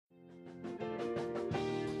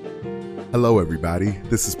Hello, everybody.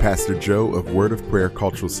 This is Pastor Joe of Word of Prayer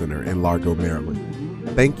Cultural Center in Largo, Maryland.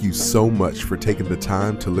 Thank you so much for taking the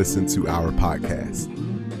time to listen to our podcast.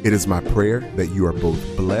 It is my prayer that you are both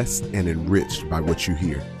blessed and enriched by what you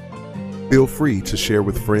hear. Feel free to share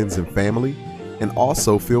with friends and family, and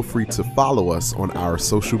also feel free to follow us on our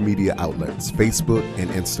social media outlets, Facebook and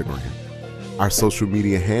Instagram. Our social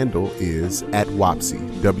media handle is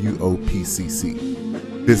 @WOPCC, W-O-P-C-C.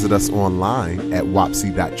 Visit us online at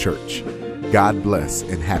wopc.church. God bless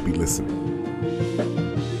and happy listening.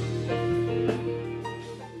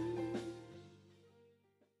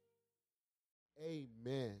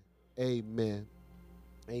 Amen. Amen.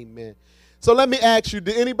 Amen. So let me ask you,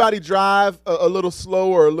 did anybody drive a little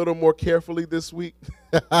slower or a little more carefully this week?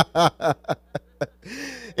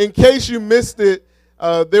 In case you missed it,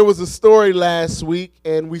 there was a story last week,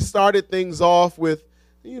 and we started things off with,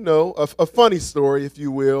 a funny story, if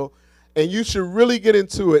you will. And you should really get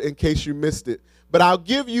into it in case you missed it. But I'll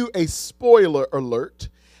give you a spoiler alert.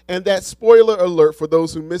 And that spoiler alert, for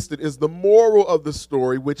those who missed it, is the moral of the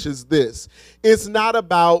story, which is this. It's not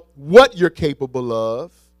about what you're capable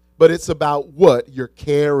of, but it's about what you're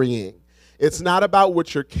carrying. It's not about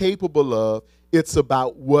what you're capable of. It's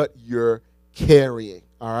about what you're carrying.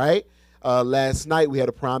 All right? Last night we had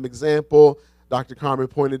a prime example. Dr. Carmen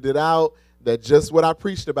pointed it out that just what I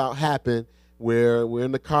preached about happened, where we're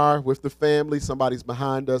in the car with the family, somebody's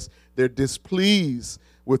behind us, they're displeased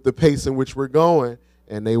with the pace in which we're going,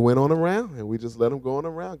 and they went on around, and we just let them go on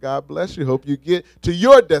around. God bless you. Hope you get to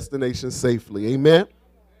your destination safely. Amen.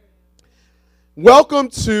 Welcome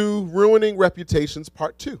to Ruining Reputations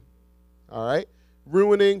Part 2. All right?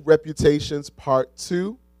 Ruining Reputations Part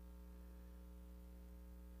 2.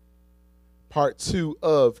 Part 2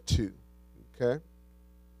 of 2. Okay?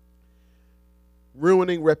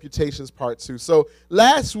 Ruining Reputations Part 2. So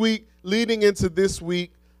last week, leading into this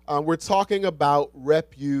week, we're talking about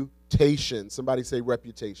reputation. Somebody say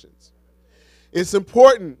reputations. It's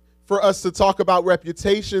important for us to talk about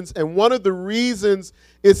reputations, and one of the reasons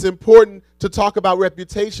it's important to talk about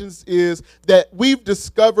reputations is that we've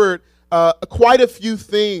discovered quite a few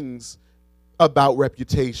things about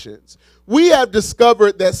reputations. We have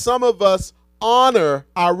discovered that some of us honor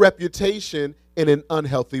our reputation in an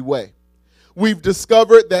unhealthy way. We've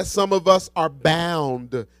discovered that some of us are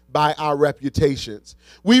bound by our reputations.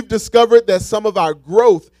 We've discovered that some of our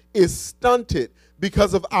growth is stunted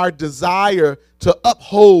because of our desire to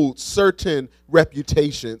uphold certain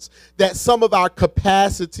reputations, that some of our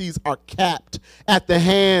capacities are capped at the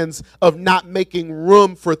hands of not making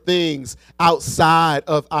room for things outside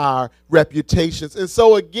of our reputations. And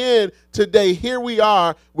so again, today, here we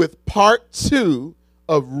are with part 2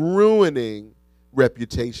 of ruining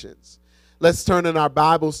reputations. Let's turn in our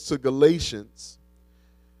Bibles to Galatians.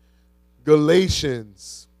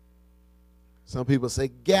 Galatians. Some people say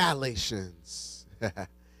Galatians.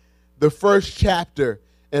 The first chapter,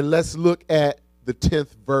 and let's look at the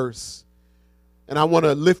 10th verse. And I want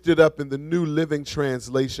to lift it up in the New Living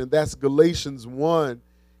Translation. That's Galatians 1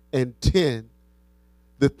 and 10,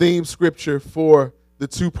 the theme scripture for the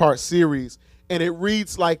two-part series. And it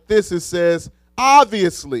reads like this. It says,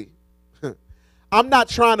 obviously, I'm not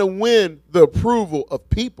trying to win the approval of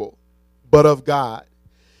people, but of God.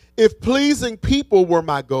 If pleasing people were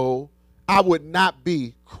my goal, I would not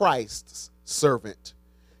be Christ's servant.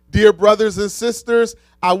 Dear brothers and sisters,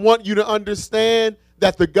 I want you to understand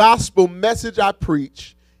that the gospel message I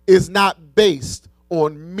preach is not based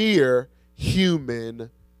on mere human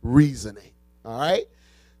reasoning. All right?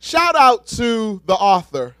 Shout out to the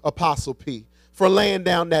author, Apostle P, for laying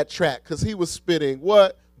down that track, because he was spitting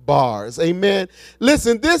what? Bars. Amen.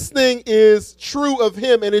 Listen, this thing is true of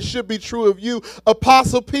him, and it should be true of you.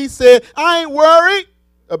 Apostle P said, I ain't worried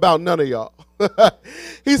about none of y'all.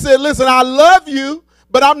 He said, listen, I love you,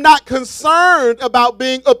 but I'm not concerned about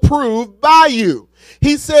being approved by you.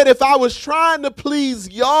 He said, if I was trying to please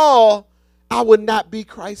y'all, I would not be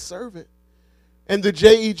Christ's servant. And the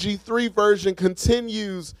JEG 3 version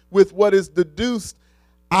continues with what is deduced,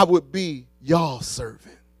 I would be y'all's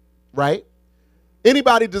servant. Right?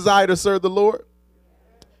 Anybody desire to serve the Lord?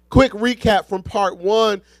 Quick recap from part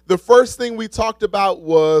 1. The first thing we talked about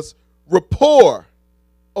was rapport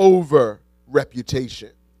over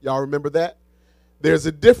reputation. Y'all remember that? There's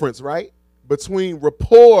a difference, right, between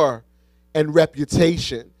rapport and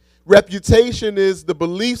reputation. Reputation is the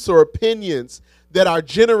beliefs or opinions that are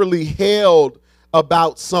generally held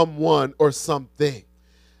about someone or something.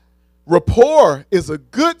 Rapport is a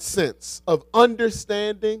good sense of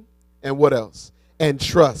understanding and what else? And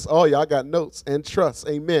trust. Oh, y'all got notes. And trust.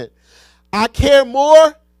 Amen. I care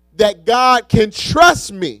more that God can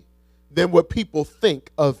trust me than what people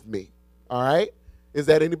think of me. All right? Is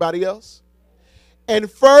that anybody else? And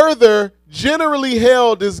further, generally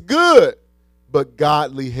held is good, but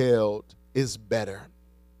godly held is better.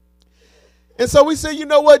 And so we say, you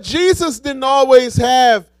know what? Jesus didn't always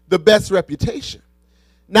have the best reputation.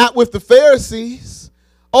 Not with the Pharisees.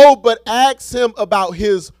 Oh, but ask him about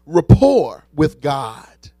his rapport with God.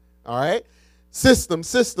 All right?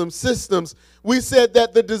 Systems. We said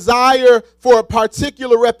that the desire for a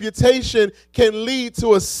particular reputation can lead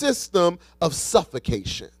to a system of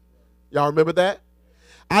suffocation. Y'all remember that?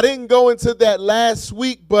 I didn't go into that last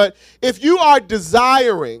week, but if you are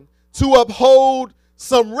desiring to uphold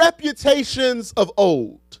some reputations of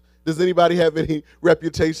old, does anybody have any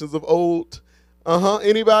reputations of old?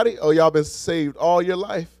 Anybody? Oh, y'all been saved all your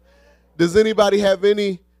life. Does anybody have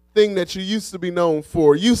anything that you used to be known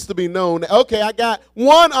for? Used to be known. Okay, I got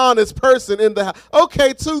one honest person in the house.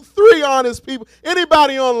 Okay, 2, 3 honest people.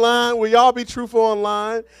 Anybody online? Will y'all be truthful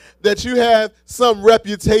online? That you have some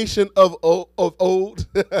reputation of old.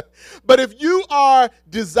 But if you are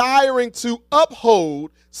desiring to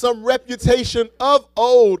uphold some reputation of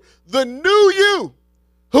old, the new you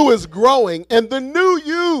who is growing and the new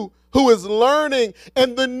you who is learning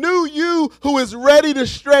and the new you who is ready to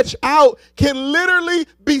stretch out can literally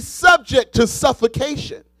be subject to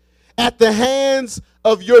suffocation at the hands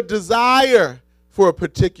of your desire for a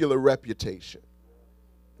particular reputation.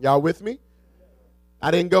 Y'all with me? I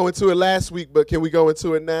didn't go into it last week, but can we go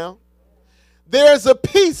into it now? There's a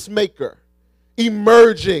peacemaker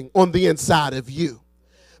emerging on the inside of you.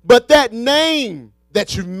 But that name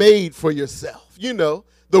that you made for yourself, you know,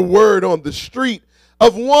 the word on the street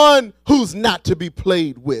of one who's not to be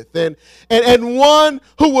played with, and one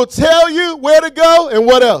who will tell you where to go and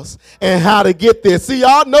what else and how to get there. See,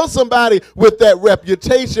 y'all know somebody with that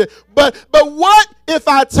reputation, but what if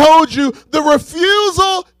I told you the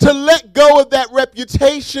refusal to let go of that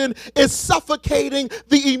reputation is suffocating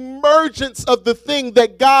the emergence of the thing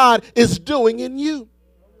that God is doing in you?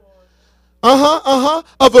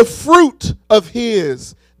 Of a fruit of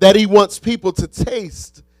his that he wants people to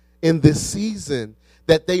taste in this season,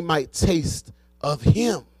 that they might taste of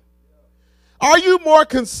him. Are you more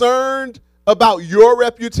concerned about your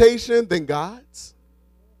reputation than God's?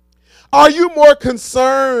 Are you more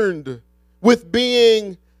concerned with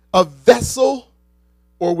being a vessel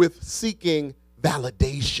or with seeking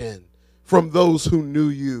validation from those who knew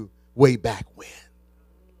you way back when?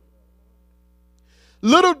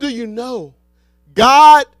 Little do you know,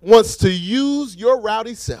 God wants to use your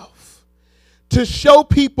rowdy self to show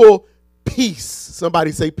people peace.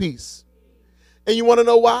 Somebody say peace. And you want to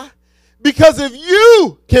know why? Because if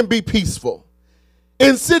you can be peaceful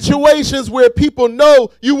in situations where people know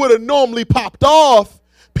you would have normally popped off,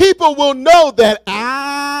 people will know that,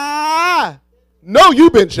 no,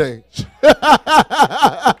 you've been changed.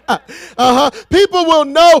 People will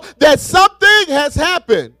know that something has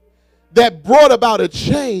happened that brought about a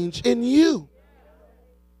change in you.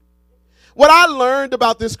 What I learned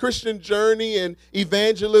about this Christian journey and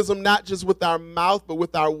evangelism, not just with our mouth, but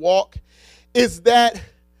with our walk, is that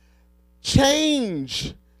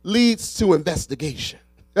change leads to investigation.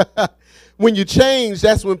 When you change,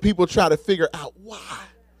 that's when people try to figure out why.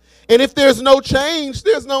 And if there's no change,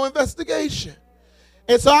 there's no investigation.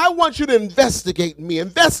 And so I want you to investigate me,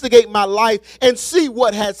 investigate my life, and see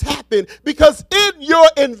what has happened. Because in your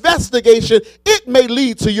investigation, it may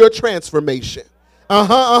lead to your transformation.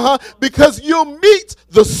 Because you'll meet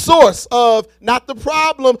the source of, not the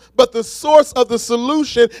problem, but the source of the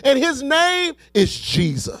solution. And his name is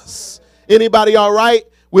Jesus. Anybody all right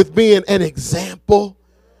with being an example?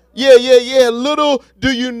 Yeah. Little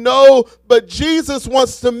do you know, but Jesus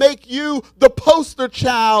wants to make you the poster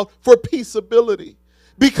child for peaceability.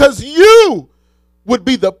 Because you would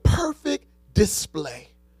be the perfect display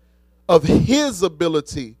of his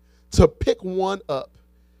ability to pick one up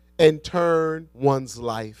and turn one's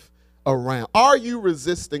life around. Are you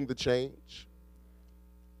resisting the change?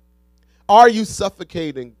 Are you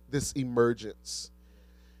suffocating this emergence?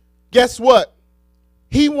 Guess what?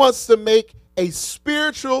 He wants to make a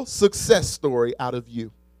spiritual success story out of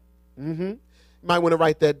you. You might want to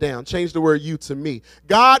write that down. Change the word you to me.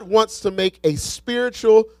 God wants to make a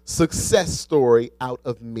spiritual success story out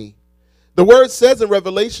of me. The word says in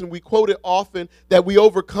Revelation, we quote it often, that we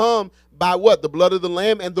overcome by what? The blood of the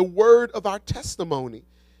Lamb and the word of our testimony.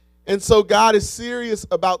 And so God is serious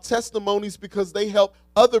about testimonies because they help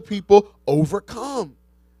other people overcome.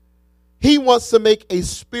 He wants to make a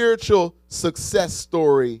spiritual success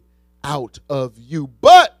story out of you.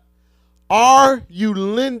 But are you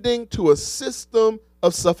lending to a system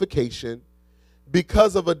of suffocation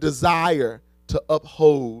because of a desire to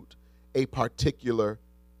uphold a particular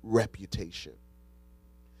reputation.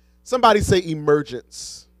 Somebody say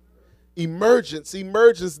emergence. Emergence.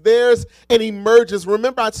 There's an emergence.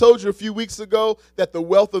 Remember I told you a few weeks ago that the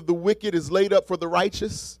wealth of the wicked is laid up for the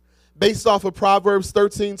righteous? Based off of Proverbs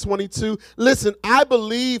 13:22. Listen, I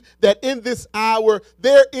believe that in this hour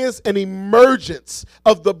there is an emergence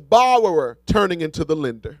of the borrower turning into the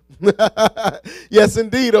lender. Yes,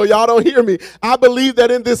 indeed. Oh, y'all don't hear me. I believe that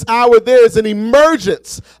in this hour there is an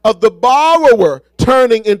emergence of the borrower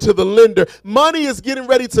turning into the lender. Money is getting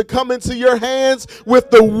ready to come into your hands with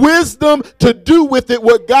the wisdom to do with it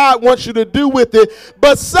what God wants you to do with it.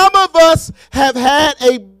 But some of us have had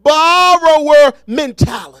a borrower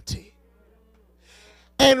mentality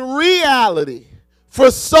and reality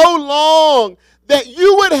for so long that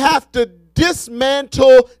you would have to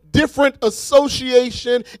dismantle different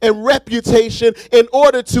association and reputation in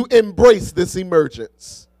order to embrace this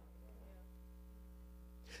emergence.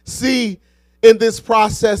 See, in this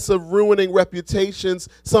process of ruining reputations,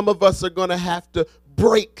 some of us are going to have to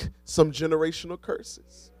break some generational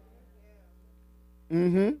curses.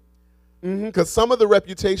 Because some of the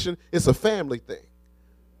reputation is a family thing.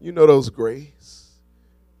 You know those Grays.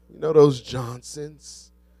 You know those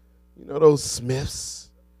Johnsons. You know those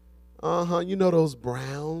Smiths. You know those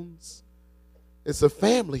Browns. It's a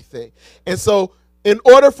family thing. And so in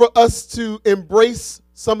order for us to embrace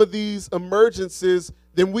some of these emergencies,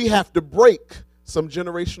 then we have to break some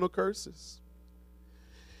generational curses.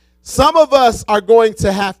 Some of us are going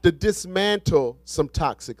to have to dismantle some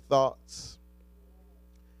toxic thoughts.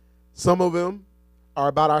 Some of them are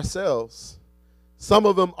about ourselves. Some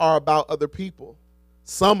of them are about other people.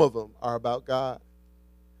 Some of them are about God.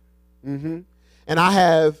 And I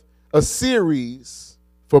have a series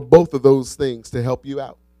for both of those things to help you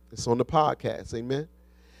out. It's on the podcast, amen?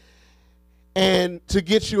 And to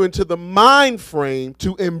get you into the mind frame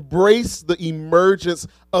to embrace the emergence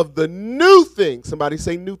of the new thing. Somebody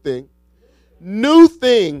say new thing. New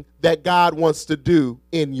thing that God wants to do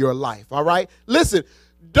in your life, all right? Listen,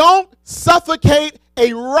 don't suffocate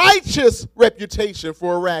a righteous reputation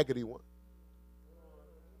for a raggedy one.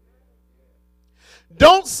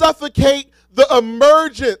 Don't suffocate the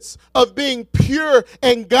emergence of being pure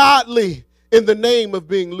and godly in the name of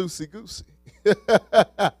being loosey-goosey.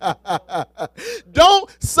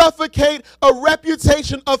 Don't suffocate a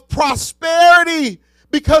reputation of prosperity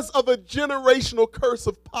because of a generational curse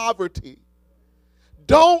of poverty.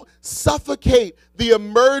 Don't suffocate the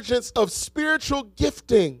emergence of spiritual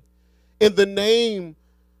gifting in the name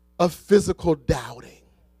of physical doubting.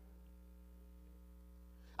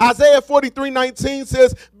 Isaiah 43:19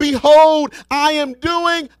 says, behold, I am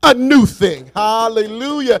doing a new thing.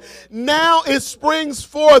 Hallelujah. Now it springs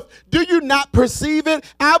forth. Do you not perceive it?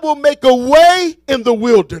 I will make a way in the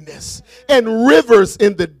wilderness and rivers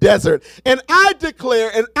in the desert. And I declare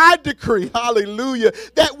and I decree, hallelujah,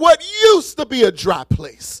 that what used to be a dry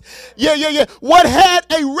place, what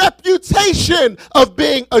had a reputation of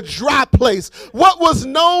being a dry place, what was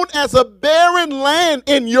known as a barren land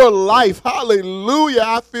in your life, hallelujah,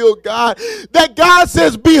 I feel God, that God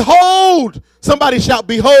says, behold. Somebody shout,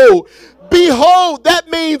 behold. Behold, that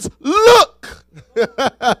means look.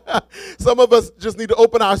 Some of us just need to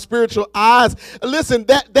open our spiritual eyes. Listen,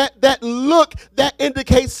 that look, that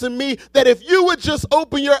indicates to me that if you would just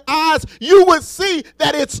open your eyes, you would see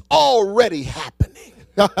that it's already happening.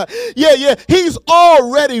 He's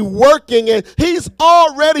already working and he's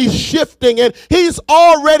already shifting and he's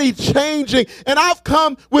already changing. And I've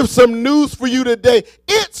come with some news for you today.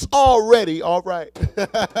 It's already all right.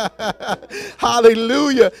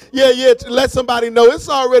 Hallelujah. Let somebody know it's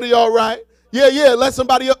already all right. Let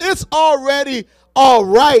somebody know it's already all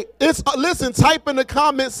right. Listen, type in the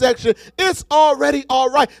comment section. It's already all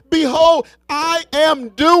right. Behold, I am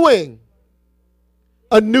doing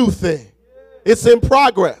a new thing. It's in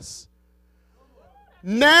progress.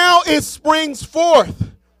 Now it springs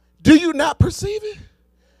forth. Do you not perceive it?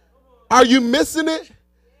 Are you missing it?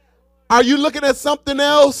 Are you looking at something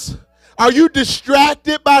else? Are you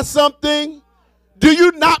distracted by something? Do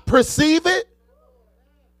you not perceive it?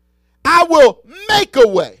 I will make a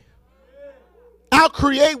way. I'll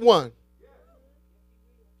create one.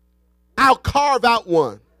 I'll carve out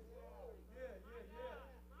one.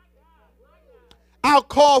 I'll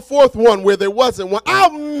call forth one where there wasn't one.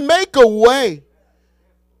 I'll make a way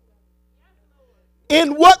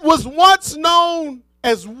in what was once known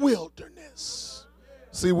as wilderness.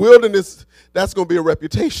 See, wilderness, that's going to be a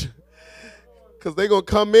reputation. Because they're going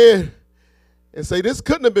to come in and say, this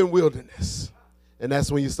couldn't have been wilderness. And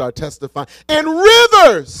that's when you start testifying. And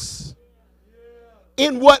rivers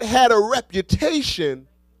in what had a reputation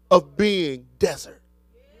of being desert.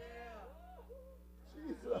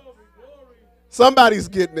 Somebody's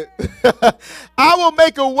getting it. I will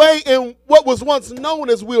make a way in what was once known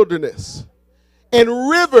as wilderness, and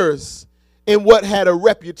rivers in what had a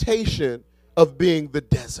reputation of being the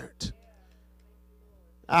desert.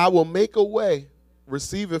 I will make a way,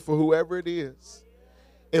 receive it for whoever it is,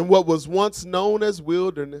 in what was once known as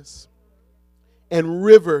wilderness, and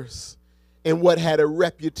rivers in what had a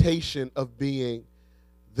reputation of being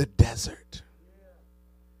the desert.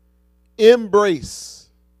 Embrace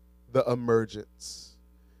the emergence.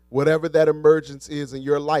 Whatever that emergence is in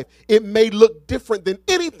your life, it may look different than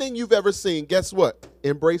anything you've ever seen. Guess what?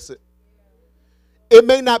 Embrace it. It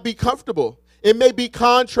may not be comfortable. It may be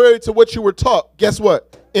contrary to what you were taught. Guess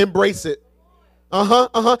what? Embrace it.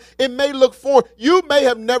 It may look foreign. You may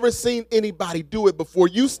have never seen anybody do it before.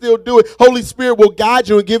 You still do it. Holy Spirit will guide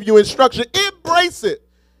you and give you instruction. Embrace it.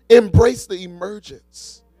 Embrace the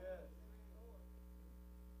emergence.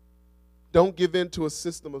 Don't give in to a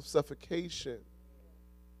system of suffocation,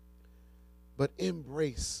 but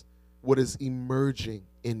embrace what is emerging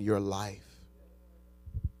in your life.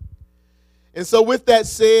 And so with that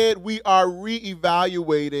said, we are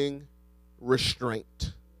reevaluating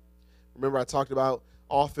restraint. Remember, I talked about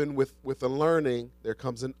often with a learning, there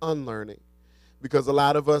comes an unlearning. Because a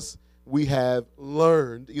lot of us, we have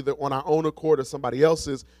learned, either on our own accord or somebody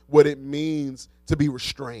else's, what it means to be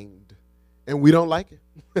restrained. And we don't like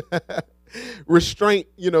it. Restraint,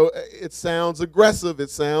 it sounds aggressive. It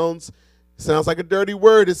sounds like a dirty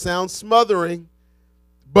word. It sounds smothering.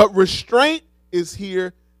 But restraint is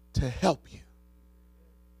here to help you,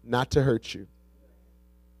 not to hurt you.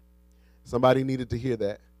 Somebody needed to hear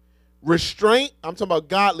that. Restraint, I'm talking about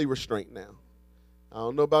godly restraint now. I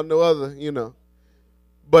don't know about no other,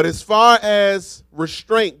 But as far as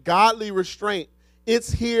restraint, godly restraint,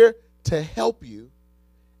 it's here to help you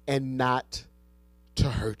and not to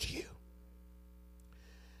hurt you.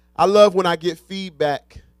 I love when I get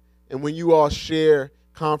feedback and when you all share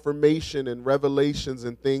confirmation and revelations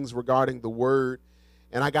and things regarding the word.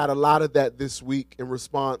 And I got a lot of that this week in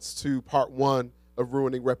response to part 1 of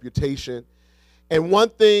Ruining Reputation. And one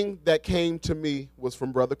thing that came to me was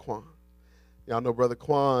from Brother Quan. Y'all know Brother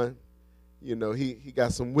Quan, he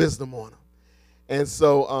got some wisdom on him. And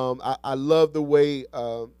so I love the way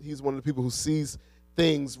he's one of the people who sees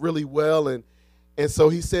things really well. And so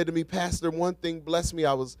he said to me, Pastor, one thing blessed me.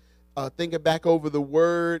 I was thinking back over the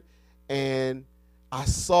word, and I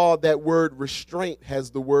saw that word restraint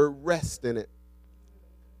has the word rest in it.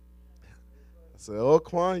 I said, oh,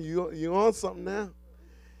 Quan, you on something now.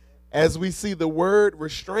 As we see, the word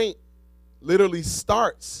restraint literally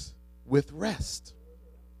starts with rest.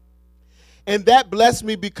 And that blessed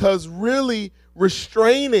me because really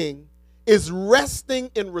restraining is resting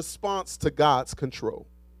in response to God's control.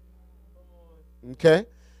 Okay?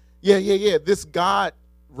 Yeah. This God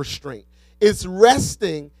restraint. It's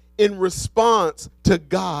resting in response to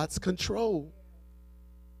God's control.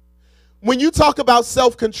 When you talk about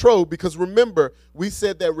self-control, because remember, we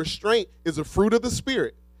said that restraint is a fruit of the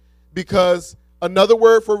Spirit, because another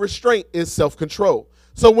word for restraint is self-control.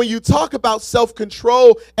 So when you talk about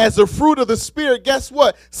self-control as a fruit of the Spirit, guess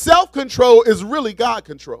what? Self-control is really God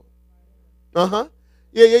control.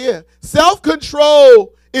 Yeah.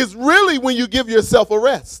 Self-control is really when you give yourself a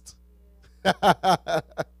rest.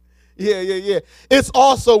 Yeah. It's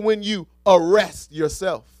also when you arrest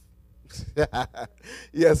yourself.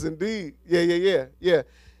 Yes, indeed.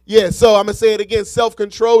 Yeah, so I'm going to say it again.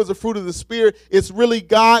 Self-control is a fruit of the Spirit. It's really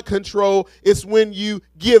God control. It's when you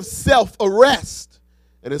give self a rest.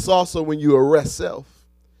 And it's also when you arrest self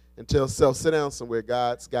and tell self, sit down somewhere.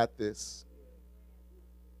 God's got this.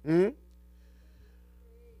 Yep,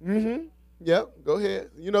 go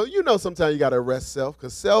ahead. You know sometimes you got to arrest self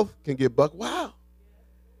because self can get buck wild.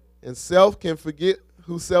 And self can forget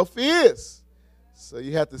who self is. So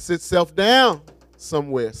you have to sit self down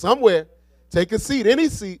somewhere. Take a seat, any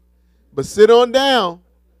seat, but sit on down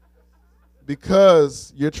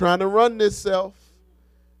because you're trying to run this self,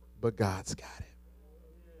 but God's got it.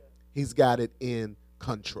 He's got it in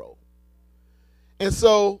control. And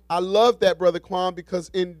so I love that, Brother Quan, because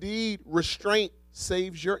indeed restraint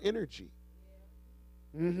saves your energy.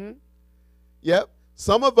 Yep.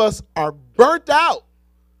 Some of us are burnt out,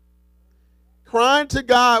 crying to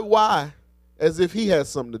God, why? As if he has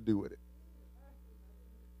something to do with it.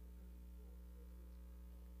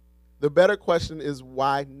 The better question is,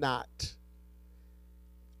 why not?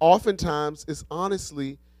 Oftentimes, it's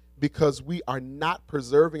honestly because we are not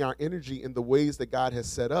preserving our energy in the ways that God has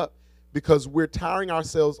set up, because we're tiring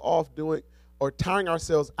ourselves out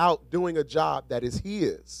doing a job that is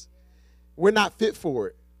his. We're not fit for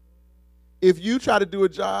it. If you try to do a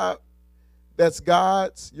job that's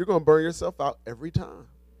God's, you're going to burn yourself out every time.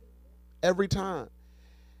 Every time.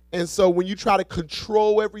 And so when you try to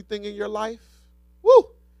control everything in your life,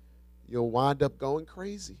 woo, you'll wind up going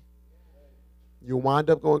crazy. You'll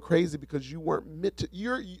wind up going crazy because you weren't meant to.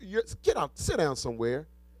 You're get out, sit down somewhere.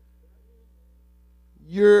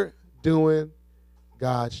 You're doing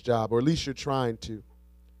God's job, or at least you're trying to.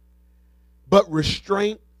 But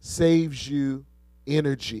restraint saves you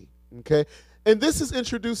energy, okay? And this is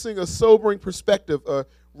introducing a sobering perspective, a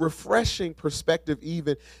refreshing perspective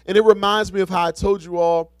even. And it reminds me of how I told you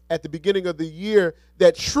all at the beginning of the year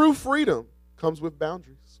that true freedom comes with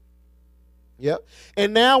boundaries. Yep.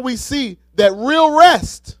 And now we see that real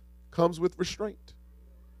rest comes with restraint.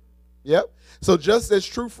 Yep. So just as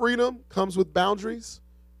true freedom comes with boundaries,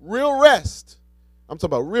 real rest, I'm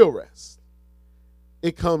talking about real rest,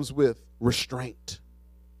 it comes with restraint.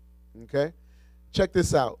 Okay? Check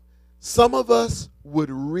this out. Some of us would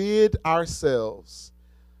rid ourselves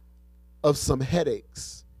of some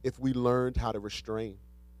headaches if we learned how to restrain.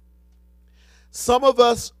 Some of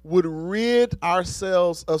us would rid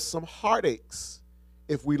ourselves of some heartaches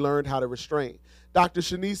if we learned how to restrain. Dr.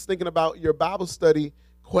 Shanice, thinking about your Bible study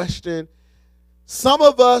question, some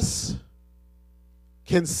of us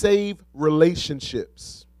can save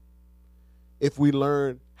relationships if we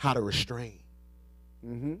learn how to restrain.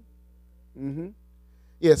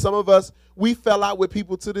 Yeah, some of us, we fell out with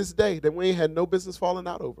people to this day that we ain't had no business falling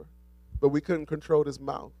out over, but we couldn't control this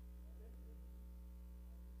mouth.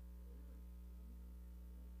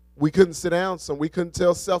 We couldn't sit down we couldn't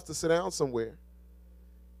tell self to sit down somewhere.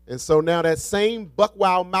 And so now that same buck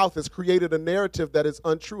wild mouth has created a narrative that is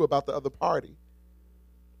untrue about the other party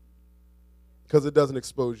because it doesn't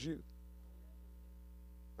expose you.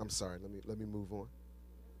 I'm sorry, let me move on.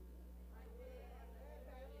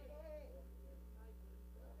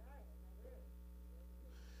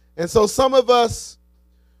 And so some of us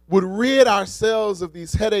would rid ourselves of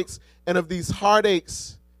these headaches and of these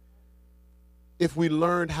heartaches if we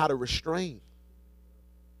learned how to restrain.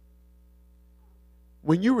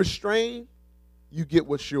 When you restrain, you get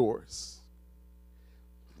what's yours.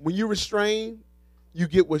 When you restrain, you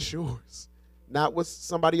get what's yours. Not what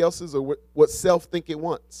somebody else's or what self think it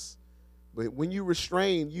wants. But when you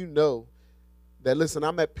restrain, you know that, listen,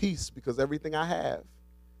 I'm at peace because everything I have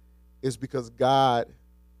is because God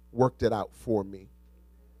worked it out for me.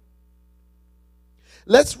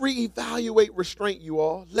 Let's reevaluate restraint, you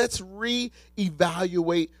all. Let's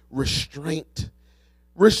reevaluate restraint.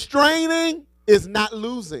 Restraining is not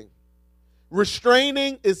losing.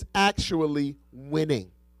 Restraining is actually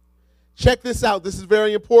winning. Check this out. This is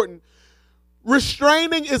very important.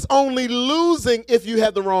 Restraining is only losing if you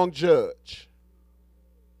have the wrong judge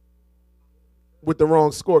with the wrong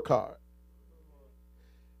scorecard.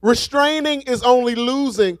 Restraining is only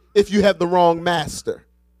losing if you have the wrong master.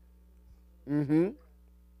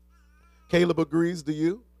 Caleb agrees, do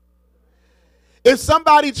you? If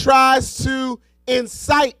somebody tries to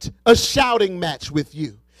incite a shouting match with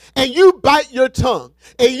you, and you bite your tongue,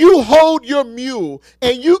 and you hold your mule,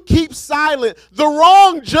 and you keep silent, the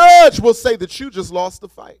wrong judge will say that you just lost the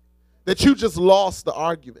fight, that you just lost the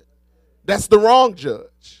argument. That's the wrong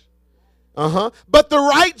judge. But the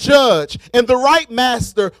right judge and the right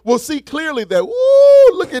master will see clearly that,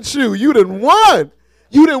 woo, look at you, you done won.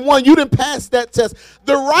 You didn't won. You didn't pass that test.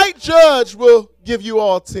 The right judge will give you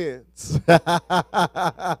all tens.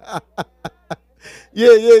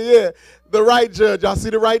 Yeah. The right judge. Y'all see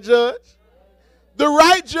the right judge? The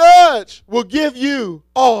right judge will give you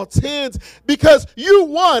all tens because you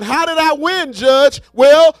won. How did I win, judge?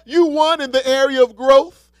 Well, you won in the area of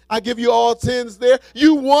growth. I give you all tens there.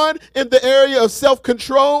 You won in the area of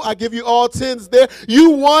self-control. I give you all tens there. You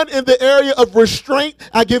won in the area of restraint.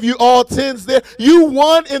 I give you all tens there. You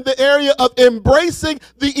won in the area of embracing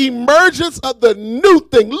the emergence of the new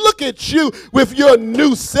thing. Look at you with your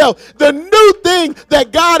new self. The new thing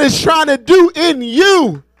that God is trying to do in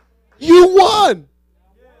you. You won.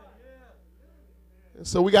 And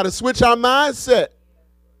so we got to switch our mindset.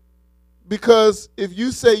 Because if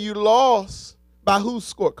you say you lost, by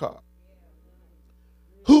whose scorecard?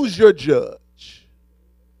 Who's your judge?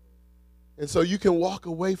 And so you can walk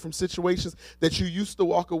away from situations that you used to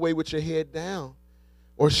walk away with your head down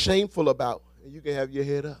or shameful about. And you can have your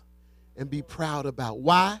head up and be proud about.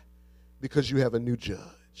 Why? Because you have a new judge.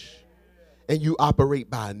 And you operate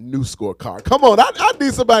by a new scorecard. Come on, I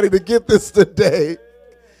need somebody to get this today.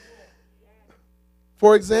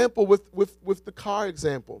 For example, with the car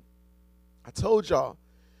example, I told y'all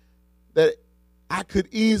that I could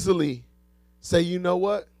easily say, you know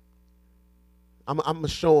what? I'm going to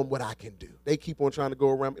show them what I can do. They keep on trying to go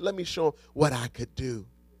around me. Let me show them what I could do.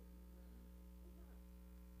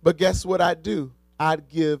 But guess what I'd do? I'd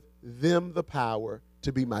give them the power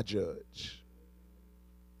to be my judge.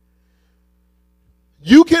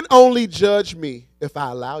 You can only judge me if I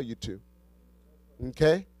allow you to.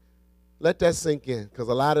 Okay? Let that sink in, because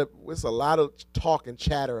it's a lot of talk and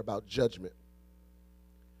chatter about judgment.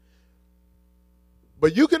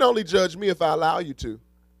 But you can only judge me if I allow you to.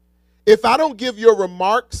 If I don't give your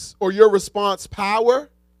remarks or your response power,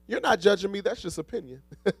 you're not judging me. That's just opinion.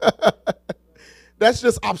 That's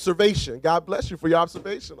just observation. God bless you for your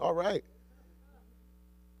observation. All right.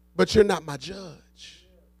 But you're not my judge.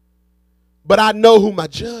 But I know who my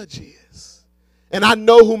judge is. And I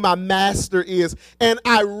know who my master is. And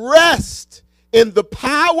I rest in the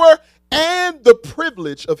power and the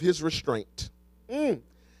privilege of his restraint.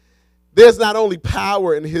 There's not only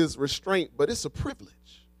power in his restraint, but it's a privilege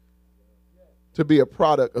to be a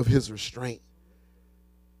product of his restraint.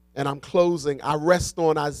 And I'm closing. I rest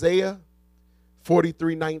on Isaiah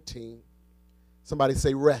 43:19. Somebody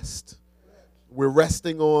say rest. We're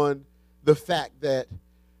resting on the fact that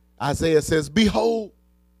Isaiah says, behold,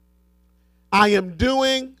 I am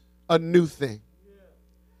doing a new thing.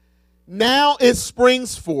 Now it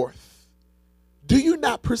springs forth. Do you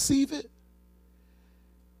not perceive it?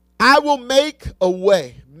 I will make a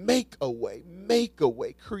way,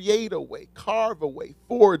 create a way, carve a way,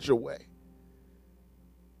 forge a way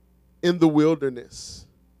in the wilderness,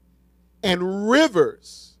 and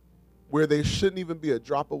rivers where there shouldn't even be a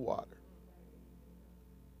drop of water.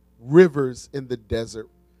 Rivers in the desert.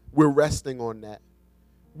 We're resting on that.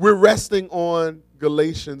 We're resting on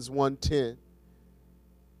Galatians 1:10.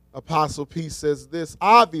 Apostle P says this,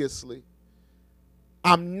 obviously,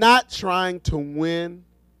 I'm not trying to win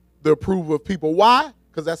the approval of people. Why?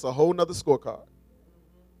 Because that's a whole nother scorecard.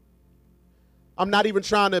 I'm not even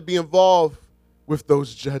trying to be involved with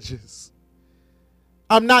those judges.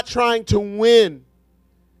 I'm not trying to win.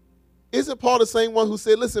 Isn't Paul the same one who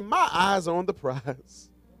said, listen, my eyes are on the prize.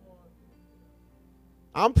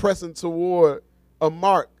 I'm pressing toward a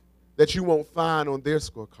mark that you won't find on their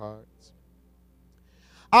scorecards.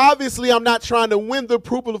 Obviously, I'm not trying to win the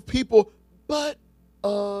approval of people, but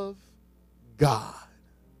of God.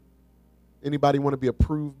 Anybody want to be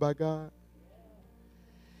approved by God?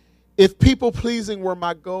 If people pleasing were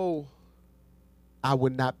my goal, I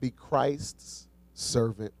would not be Christ's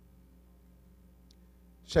servant.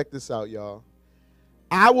 Check this out, y'all.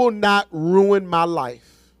 I will not ruin my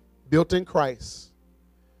life built in Christ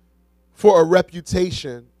for a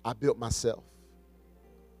reputation I built myself.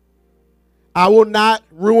 I will not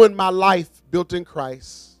ruin my life built in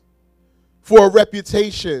Christ for a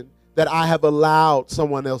reputation that I have allowed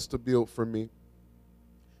someone else to build for me.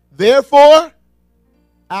 Therefore,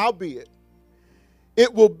 albeit,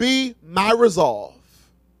 it will be my resolve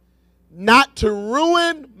not to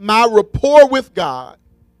ruin my rapport with God,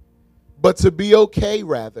 but to be okay,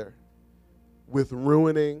 rather, with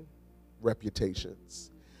ruining reputations.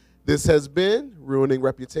 This has been Ruining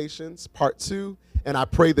Reputations, Part 2, and I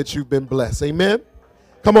pray that you've been blessed. Amen?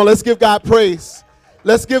 Come on, let's give God praise.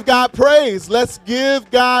 Let's give God praise. Let's give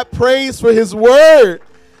God praise for his word.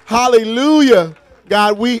 Hallelujah.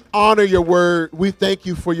 God, we honor your word. We thank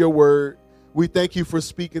you for your word. We thank you for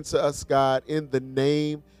speaking to us, God, in the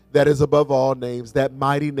name that is above all names, that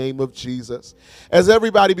mighty name of Jesus. As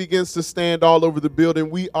everybody begins to stand all over the building,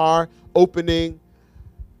 we are opening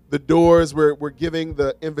the doors. We're giving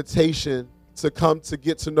the invitation to come to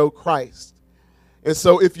get to know Christ. And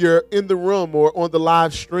so if you're in the room or on the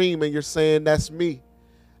live stream and you're saying, that's me,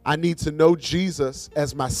 I need to know Jesus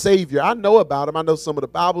as my Savior. I know about him. I know some of the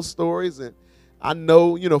Bible stories, and I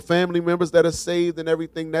know, family members that are saved and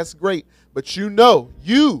everything. That's great. But you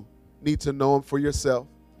need to know him for yourself.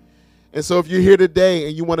 And so if you're here today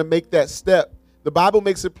and you want to make that step, the Bible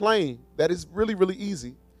makes it plain that it's really, really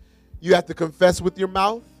easy. You have to confess with your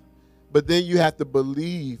mouth, but then you have to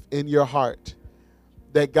believe in your heart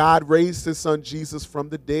that God raised his son Jesus from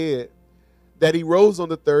the dead, that he rose on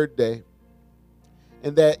the third day,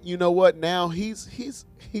 and that, you know what, now he's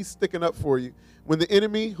sticking up for you. When the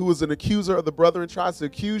enemy, who is an accuser of the brethren, tries to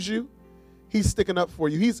accuse you, he's sticking up for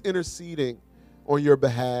you. He's interceding on your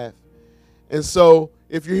behalf. And so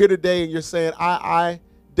if you're here today and you're saying, I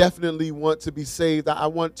definitely want to be saved, I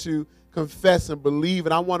want to confess and believe,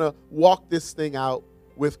 and I want to walk this thing out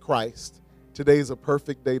with Christ, today is a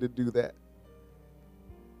perfect day to do that.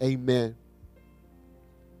 Amen.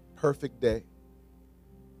 Perfect day.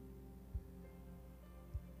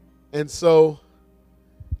 And so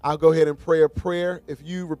I'll go ahead and pray a prayer. If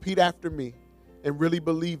you repeat after me and really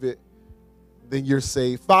believe it, then you're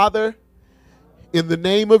saved. Father, in the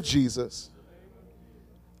name of Jesus,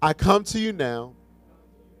 I come to you now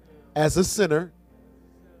as a sinner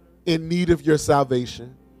in need of your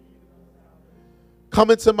salvation.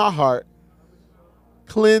 Come into my heart.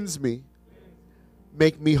 Cleanse me.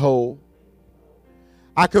 Make me whole.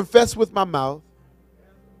 I confess with my mouth.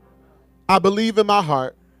 I believe in my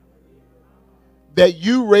heart that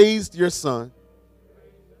you raised your son,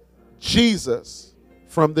 Jesus,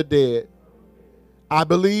 from the dead. I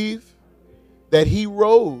believe that he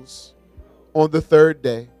rose on the third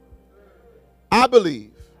day. I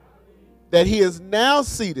believe that he is now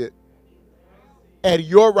seated at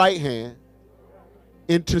your right hand,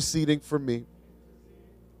 interceding for me.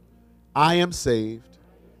 I am saved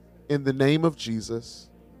in the name of Jesus.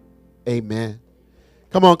 Amen.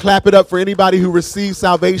 Come on, clap it up for anybody who received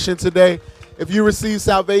salvation today. If you received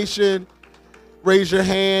salvation, raise your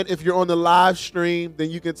hand. If you're on the live stream, then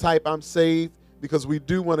you can type I'm saved, because we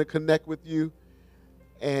do want to connect with you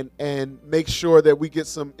and make sure that we get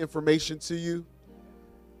some information to you,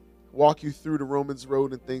 walk you through the Romans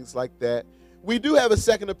Road and things like that. We do have a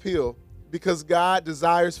second appeal, because God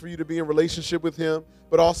desires for you to be in relationship with him,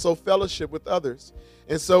 but also fellowship with others.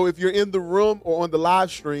 And so if you're in the room or on the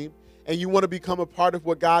live stream and you want to become a part of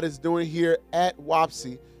what God is doing here at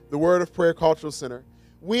WAPC, the Word of Prayer Cultural Center,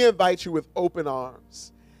 we invite you with open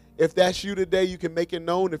arms. If that's you today, you can make it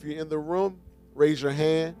known. If you're in the room, raise your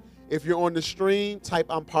hand. If you're on the stream, type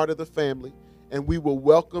I'm part of the family, and we will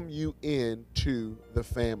welcome you into the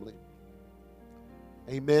family.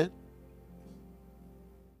 Amen.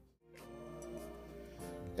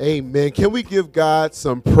 Amen. Can we give God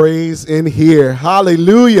some praise in here?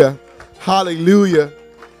 Hallelujah. Hallelujah.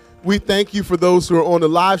 We thank you for those who are on the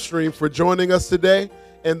live stream for joining us today,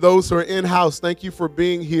 and those who are in-house, thank you for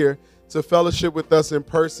being here to fellowship with us in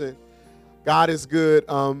person. God is good.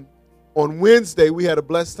 On Wednesday, we had a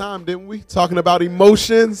blessed time, didn't we? Talking about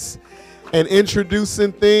emotions and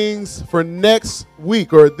introducing things for next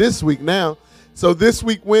week, or this week now. So this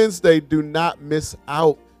week, Wednesday, do not miss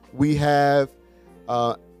out. We have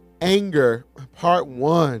anger, part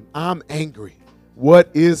 1. I'm angry.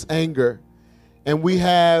 What is anger? And we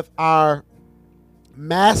have our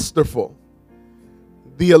masterful,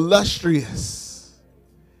 the illustrious,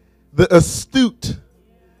 the astute,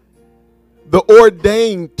 the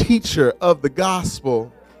ordained teacher of the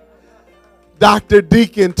gospel, Dr.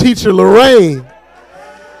 Deacon Teacher Lorraine.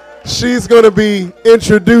 She's going to be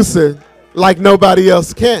introducing like nobody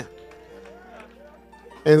else can.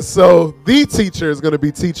 And so the teacher is going to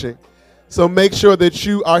be teaching. So make sure that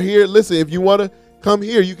you are here. Listen, if you want to come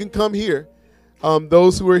here, you can come here.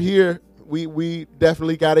 Those who are here, we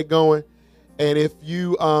definitely got it going. And if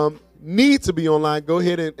you need to be online, go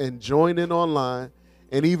ahead and join in online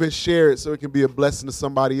and even share it so it can be a blessing to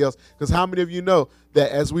somebody else. Because how many of you know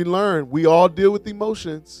that as we learn, we all deal with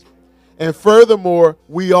emotions. And furthermore,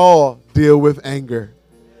 we all deal with anger.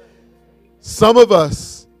 Some of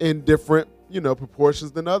us in different,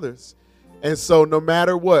 proportions than others. And so no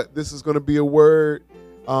matter what, this is going to be a word,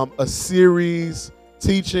 a series,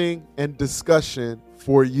 teaching, and discussion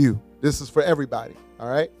for you. This is for everybody, all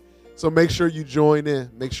right? So make sure you join in.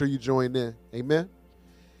 Make sure you join in. Amen?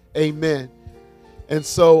 Amen. And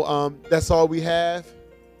so that's all we have.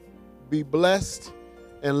 Be blessed,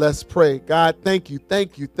 and let's pray. God, thank you,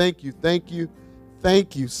 thank you, thank you, thank you,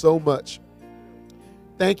 thank you so much.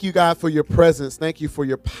 Thank you, God, for your presence. Thank you for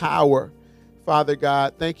your power. Father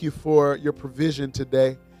God, thank you for your provision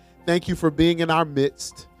today. Thank you for being in our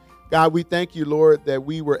midst. God, we thank you, Lord, that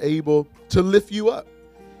we were able to lift you up.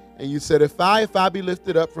 And you said, if I be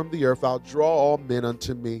lifted up from the earth, I'll draw all men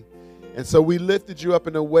unto me. And so we lifted you up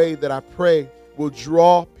in a way that I pray will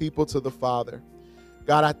draw people to the Father.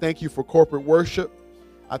 God, I thank you for corporate worship.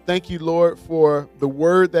 I thank you, Lord, for the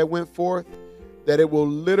word that went forth, that it will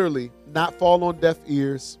literally not fall on deaf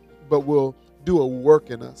ears, but will do a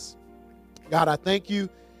work in us. God, I thank you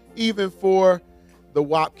even for the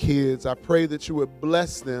WAP kids. I pray that you would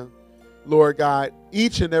bless them, Lord God,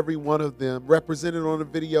 each and every one of them represented on the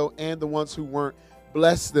video and the ones who weren't.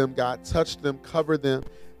 Bless them, God. Touch them, cover them,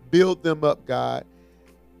 build them up, God.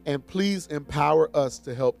 And please empower us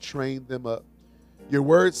to help train them up. Your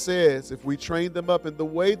word says if we train them up in the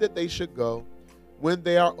way that they should go, when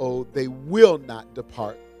they are old, they will not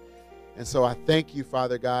depart. And so I thank you,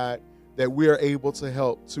 Father God, that we are able to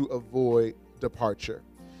help to avoid departure.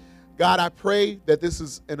 God, I pray that this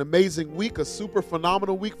is an amazing week, a super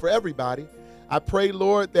phenomenal week for everybody. I pray,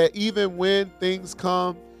 Lord, that even when things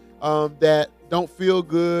come that don't feel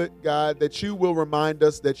good, God, that you will remind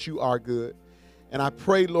us that you are good. And I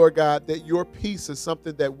pray, Lord God, that your peace is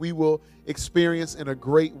something that we will experience in a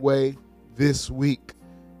great way this week.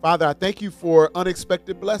 Father, I thank you for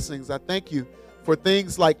unexpected blessings. I thank you for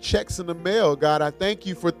things like checks in the mail, God. I thank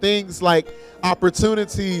you for things like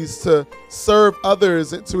opportunities to serve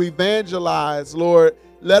others and to evangelize, Lord.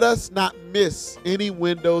 Let us not miss any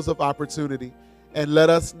windows of opportunity, and let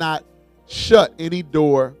us not shut any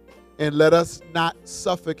door, and let us not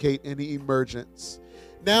suffocate any emergence.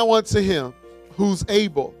 Now unto him who's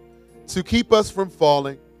able to keep us from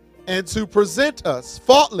falling and to present us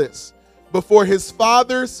faultless before his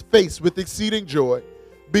Father's face with exceeding joy,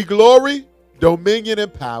 be glory, dominion,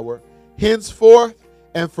 and power, henceforth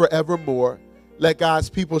and forevermore. Let God's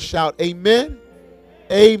people shout amen,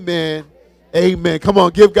 amen, amen. Come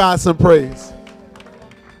on, give God some praise.